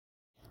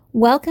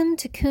Welcome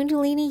to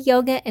Kundalini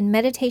Yoga and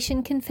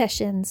Meditation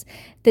Confessions,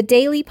 the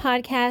daily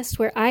podcast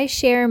where I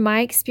share my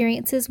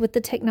experiences with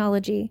the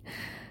technology.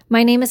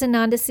 My name is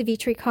Ananda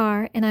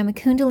Savitri-Kar, and I'm a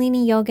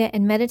Kundalini Yoga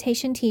and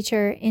Meditation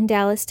teacher in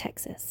Dallas,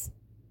 Texas.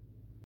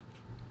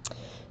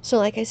 So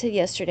like I said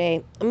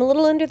yesterday, I'm a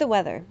little under the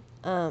weather.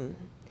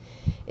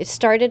 It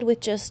started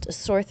with just a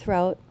sore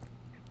throat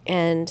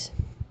and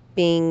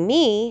being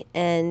me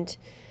and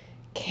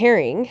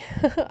caring,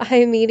 I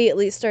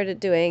immediately started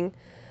doing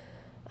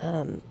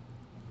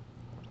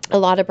a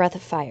lot of breath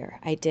of fire.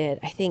 I did,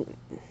 I think,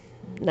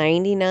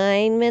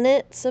 99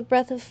 minutes of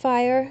breath of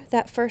fire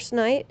that first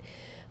night,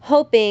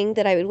 hoping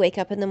that I would wake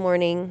up in the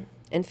morning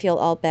and feel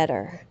all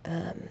better.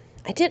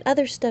 I did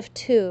other stuff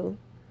too.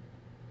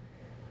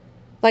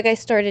 Like I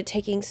started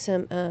taking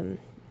some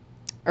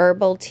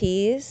herbal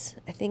teas.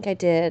 I think I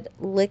did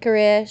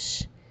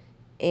licorice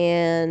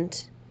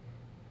and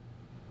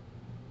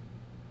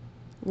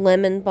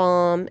lemon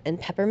balm and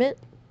peppermint.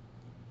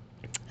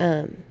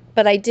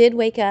 But I did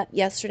wake up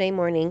yesterday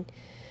morning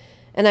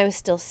and I was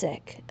still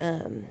sick.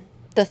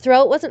 The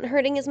throat wasn't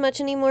hurting as much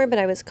anymore, but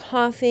I was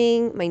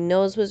coughing. My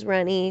nose was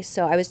runny,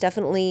 so I was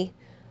definitely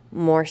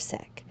more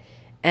sick.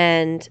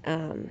 And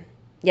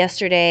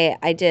yesterday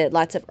I did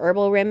lots of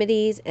herbal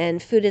remedies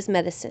and food as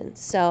medicine.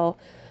 So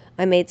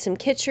I made some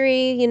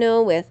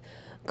khichdi, with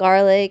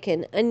garlic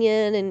and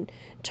onion and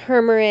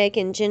turmeric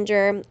and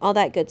ginger, all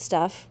that good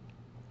stuff.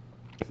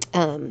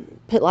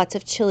 Put lots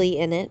of chili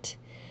in it.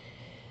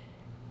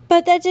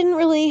 But that didn't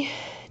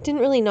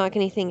really knock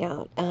anything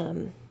out.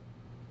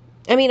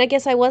 I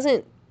guess I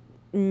wasn't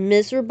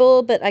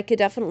miserable, but I could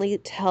definitely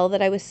tell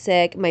that I was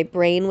sick. My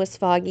brain was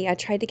foggy. I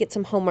tried to get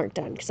some homework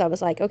done because I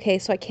was like, okay,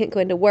 so I can't go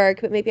into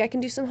work, but maybe I can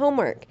do some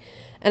homework.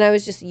 And I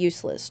was just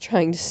useless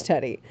trying to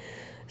study.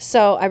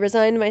 So I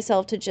resigned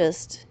myself to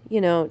just,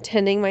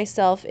 tending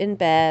myself in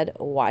bed,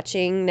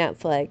 watching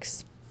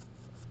Netflix.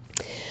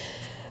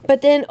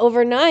 But then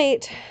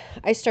overnight,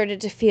 I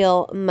started to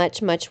feel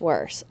much, much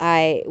worse.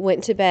 I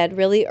went to bed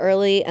really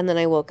early and then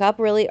I woke up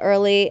really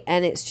early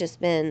and it's just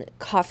been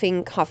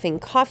coughing.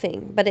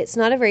 But it's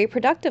not a very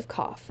productive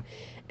cough.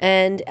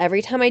 And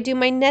every time I do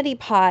my neti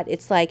pot,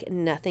 it's like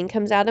nothing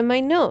comes out of my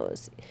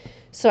nose.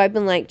 So I've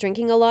been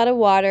drinking a lot of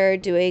water,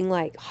 doing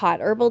hot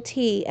herbal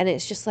tea, and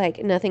it's just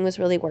nothing was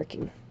really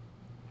working.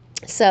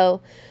 So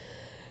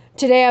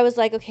today I was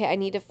like, okay, I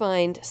need to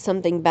find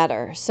something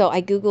better. So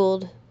I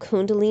Googled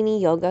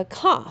Kundalini Yoga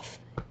cough.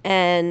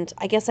 And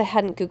I guess I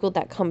hadn't Googled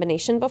that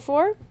combination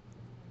before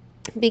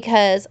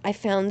because I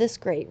found this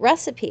great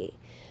recipe.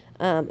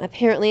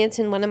 Apparently it's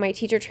in one of my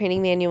teacher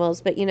training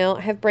manuals, but I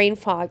have brain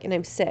fog and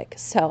I'm sick.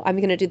 So I'm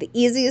going to do the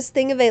easiest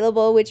thing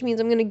available, which means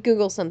I'm going to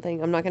Google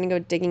something. I'm not going to go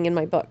digging in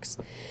my books.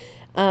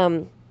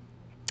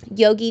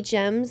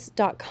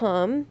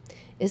 YogiGems.com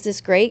is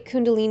this great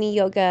Kundalini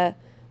Yoga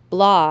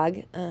blog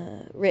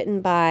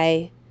written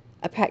by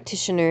a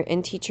practitioner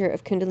and teacher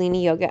of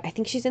Kundalini Yoga. I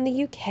think she's in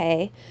the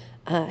UK.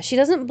 She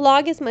doesn't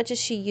blog as much as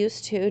she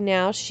used to.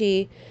 Now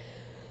she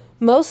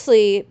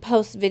mostly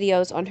posts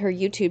videos on her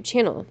YouTube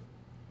channel.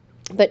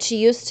 But she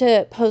used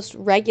to post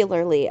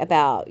regularly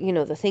about,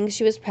 the things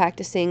she was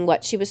practicing,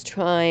 what she was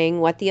trying,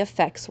 what the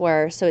effects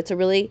were. So it's a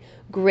really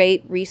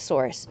great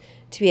resource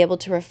to be able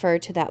to refer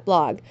to that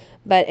blog.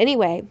 But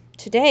anyway,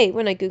 today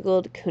when I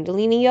Googled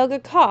Kundalini Yoga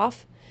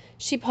cough,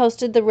 she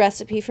posted the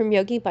recipe from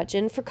Yogi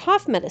Bhajan for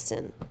cough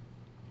medicine.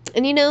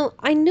 And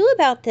I knew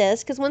about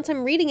this because once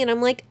I'm reading it, I'm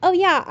like, oh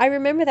yeah, I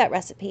remember that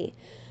recipe.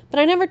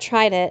 But I never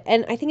tried it.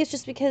 And I think it's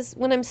just because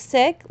when I'm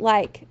sick,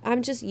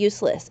 I'm just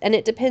useless. And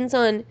it depends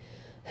on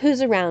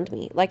who's around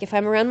me. If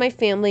I'm around my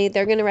family,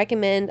 they're going to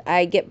recommend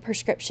I get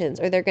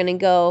prescriptions or they're going to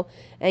go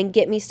and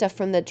get me stuff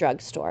from the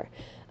drugstore,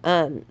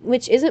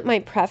 which isn't my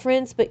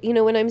preference. But,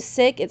 when I'm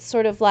sick, it's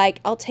sort of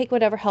I'll take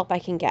whatever help I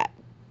can get.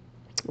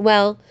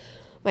 Well,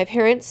 my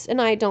parents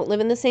and I don't live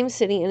in the same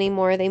city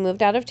anymore. They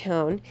moved out of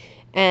town.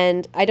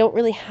 And I don't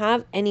really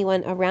have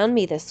anyone around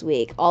me this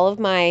week. All of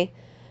my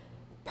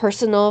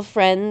personal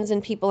friends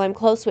and people I'm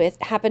close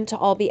with happen to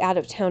all be out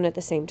of town at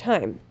the same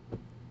time.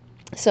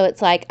 So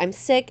it's I'm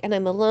sick and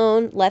I'm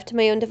alone, left to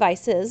my own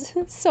devices.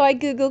 So I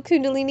Google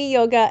Kundalini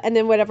Yoga and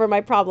then whatever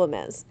my problem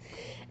is.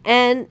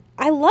 And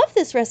I love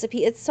this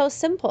recipe. It's so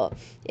simple.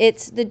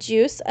 It's the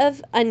juice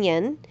of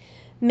onion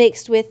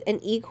mixed with an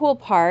equal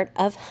part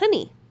of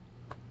honey.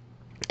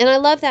 And I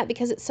love that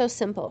because it's so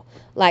simple.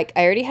 I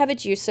already have a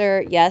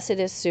juicer. Yes, it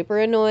is super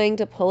annoying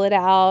to pull it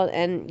out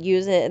and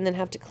use it and then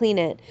have to clean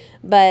it.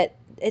 But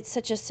it's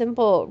such a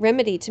simple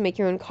remedy to make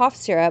your own cough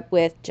syrup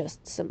with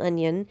just some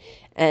onion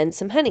and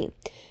some honey.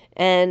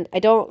 And I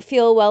don't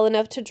feel well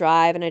enough to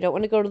drive and I don't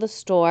want to go to the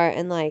store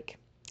and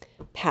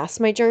pass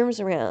my germs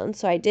around.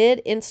 So I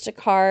did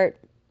Instacart,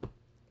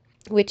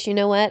 which you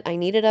know what? I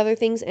needed other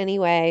things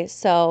anyway.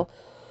 So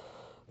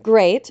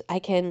great, I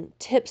can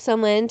tip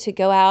someone to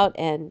go out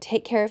and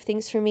take care of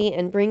things for me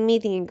and bring me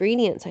the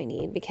ingredients I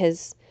need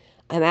because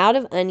I'm out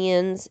of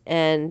onions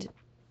and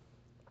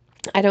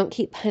I don't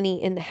keep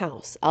honey in the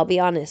house. I'll be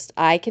honest,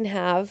 I can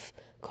have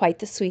quite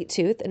the sweet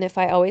tooth. And if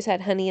I always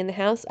had honey in the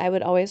house, I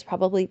would always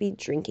probably be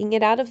drinking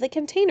it out of the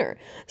container.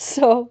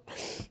 So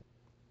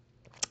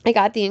I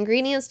got the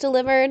ingredients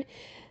delivered.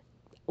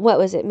 What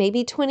was it?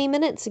 Maybe 20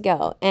 minutes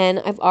ago. And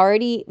I've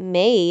already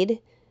made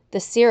the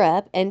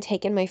syrup and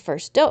taken my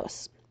first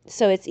dose.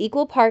 So it's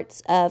equal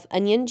parts of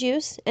onion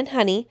juice and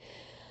honey.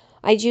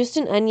 I juiced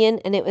an onion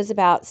and it was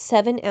about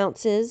 7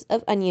 ounces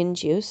of onion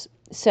juice.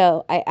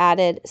 So I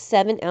added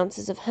 7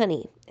 ounces of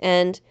honey.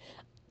 And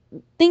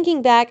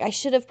thinking back, I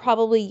should have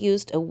probably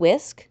used a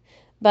whisk,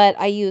 but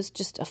I used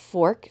just a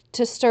fork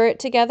to stir it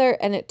together,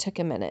 and it took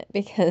a minute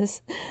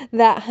because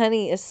that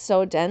honey is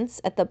so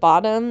dense at the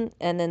bottom,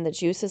 and then the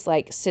juice is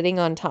like sitting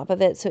on top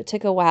of it, so it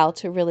took a while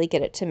to really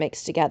get it to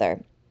mix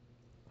together.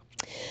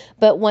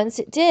 But once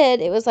it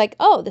did, it was like,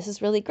 oh, this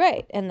is really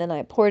great. And then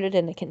I poured it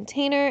in a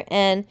container,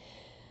 and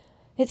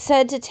it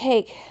said to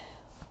take,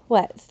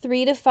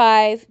 3 to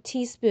 5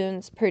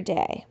 teaspoons per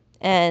day.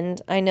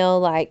 And I know,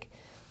 like,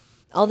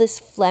 all this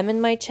phlegm in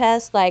my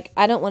chest, like,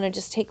 I don't want to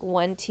just take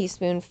 1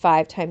 teaspoon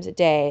 5 times a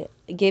day.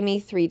 Give me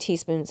 3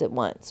 teaspoons at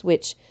once,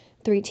 which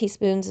 3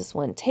 teaspoons is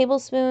 1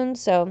 tablespoon.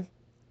 So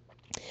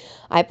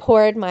I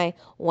poured my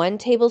 1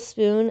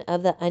 tablespoon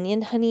of the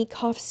onion honey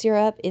cough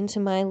syrup into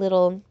my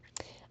little,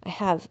 I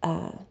have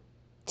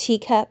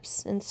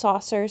teacups and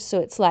saucers,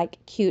 so it's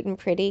like cute and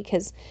pretty,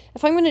 because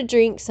if I'm going to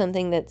drink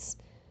something that's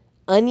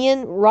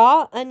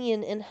raw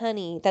onion and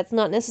honey, that's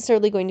not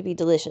necessarily going to be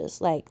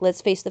delicious. Like,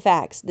 let's face the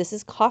facts. This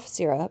is cough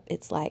syrup.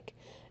 It's like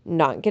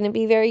not going to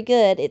be very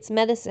good. It's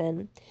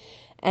medicine.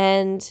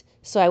 And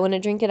so I want to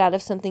drink it out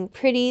of something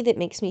pretty that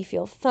makes me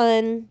feel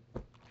fun,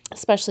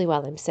 especially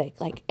while I'm sick.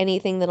 Like,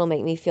 anything that'll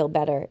make me feel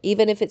better,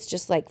 even if it's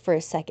just like for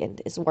a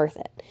second, is worth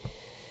it.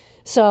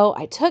 So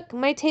I took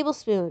my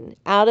tablespoon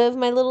out of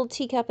my little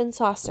teacup and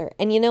saucer.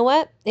 And you know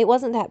what? It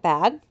wasn't that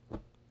bad.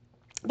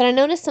 But I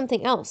noticed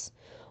something else.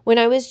 When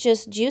I was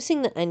just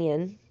juicing the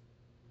onion,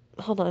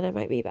 hold on, I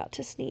might be about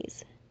to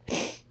sneeze.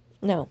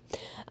 No.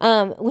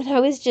 When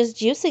I was just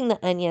juicing the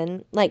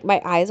onion, like,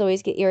 my eyes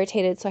always get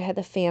irritated, so I had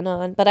the fan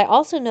on. But I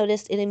also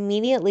noticed it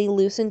immediately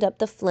loosened up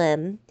the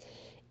phlegm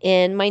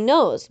in my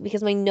nose,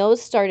 because my nose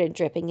started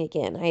dripping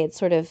again. I had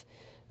sort of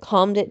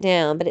calmed it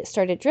down, but it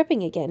started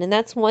dripping again. And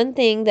that's one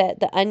thing that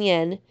the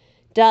onion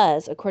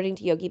does, according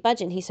to Yogi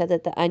Bhajan. He said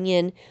that the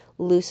onion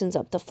loosens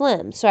up the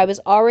phlegm. So I was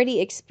already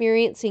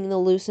experiencing the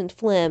loosened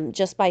phlegm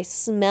just by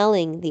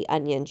smelling the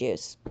onion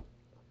juice.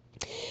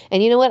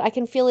 And you know what? I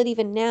can feel it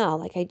even now.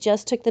 Like, I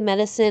just took the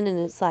medicine, and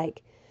it's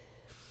like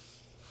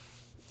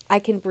I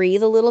can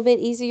breathe a little bit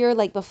easier.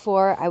 Like,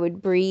 before, I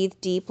would breathe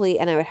deeply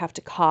and I would have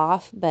to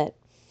cough, but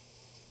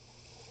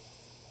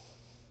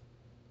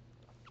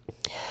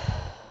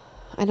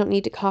I don't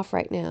need to cough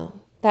right now.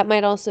 That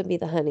might also be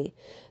the honey.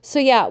 So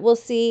yeah, we'll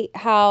see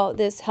how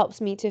this helps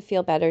me to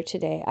feel better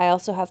today. I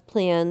also have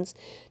plans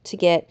to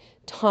get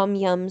tom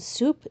yum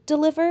soup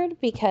delivered,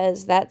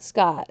 because that's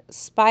got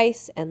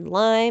spice and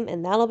lime,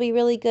 and that'll be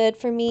really good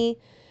for me.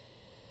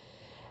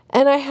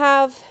 And I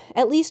have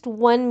at least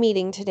one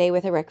meeting today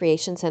with a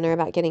recreation center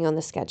about getting on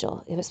the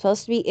schedule. It was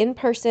supposed to be in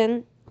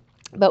person,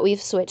 but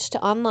we've switched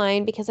to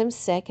online because I'm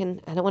sick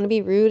and I don't want to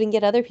be rude and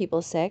get other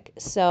people sick.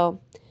 So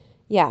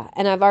yeah,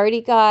 and I've already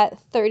got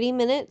 30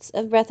 minutes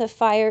of Breath of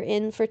Fire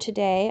in for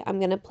today. I'm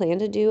going to plan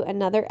to do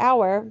another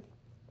hour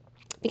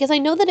because I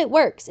know that it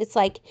works. It's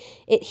like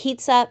it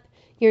heats up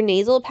your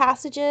nasal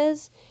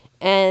passages,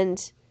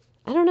 and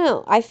I don't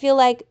know. I feel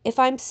like if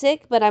I'm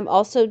sick, but I'm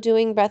also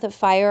doing Breath of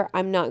Fire,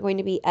 I'm not going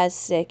to be as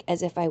sick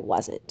as if I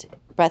wasn't.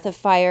 Breath of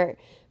Fire,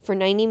 for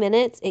 90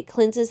 minutes, it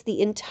cleanses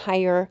the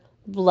entire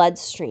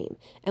bloodstream.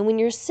 And when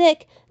you're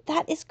sick,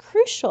 that is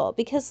crucial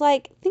because,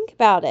 like, think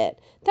about it.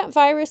 That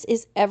virus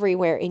is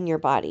everywhere in your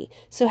body.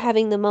 So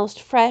having the most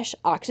fresh,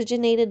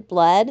 oxygenated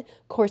blood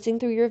coursing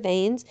through your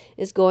veins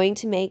is going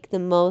to make the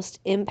most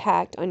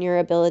impact on your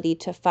ability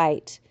to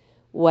fight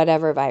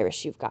whatever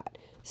virus you've got.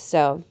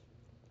 So,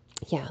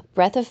 yeah,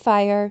 Breath of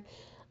Fire,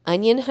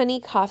 onion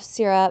honey cough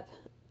syrup.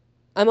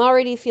 I'm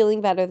already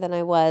feeling better than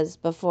I was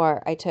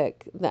before I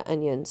took the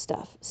onion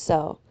stuff.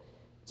 So,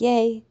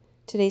 yay,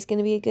 today's going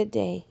to be a good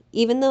day,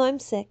 even though I'm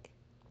sick,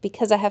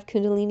 because I have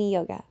Kundalini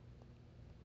Yoga.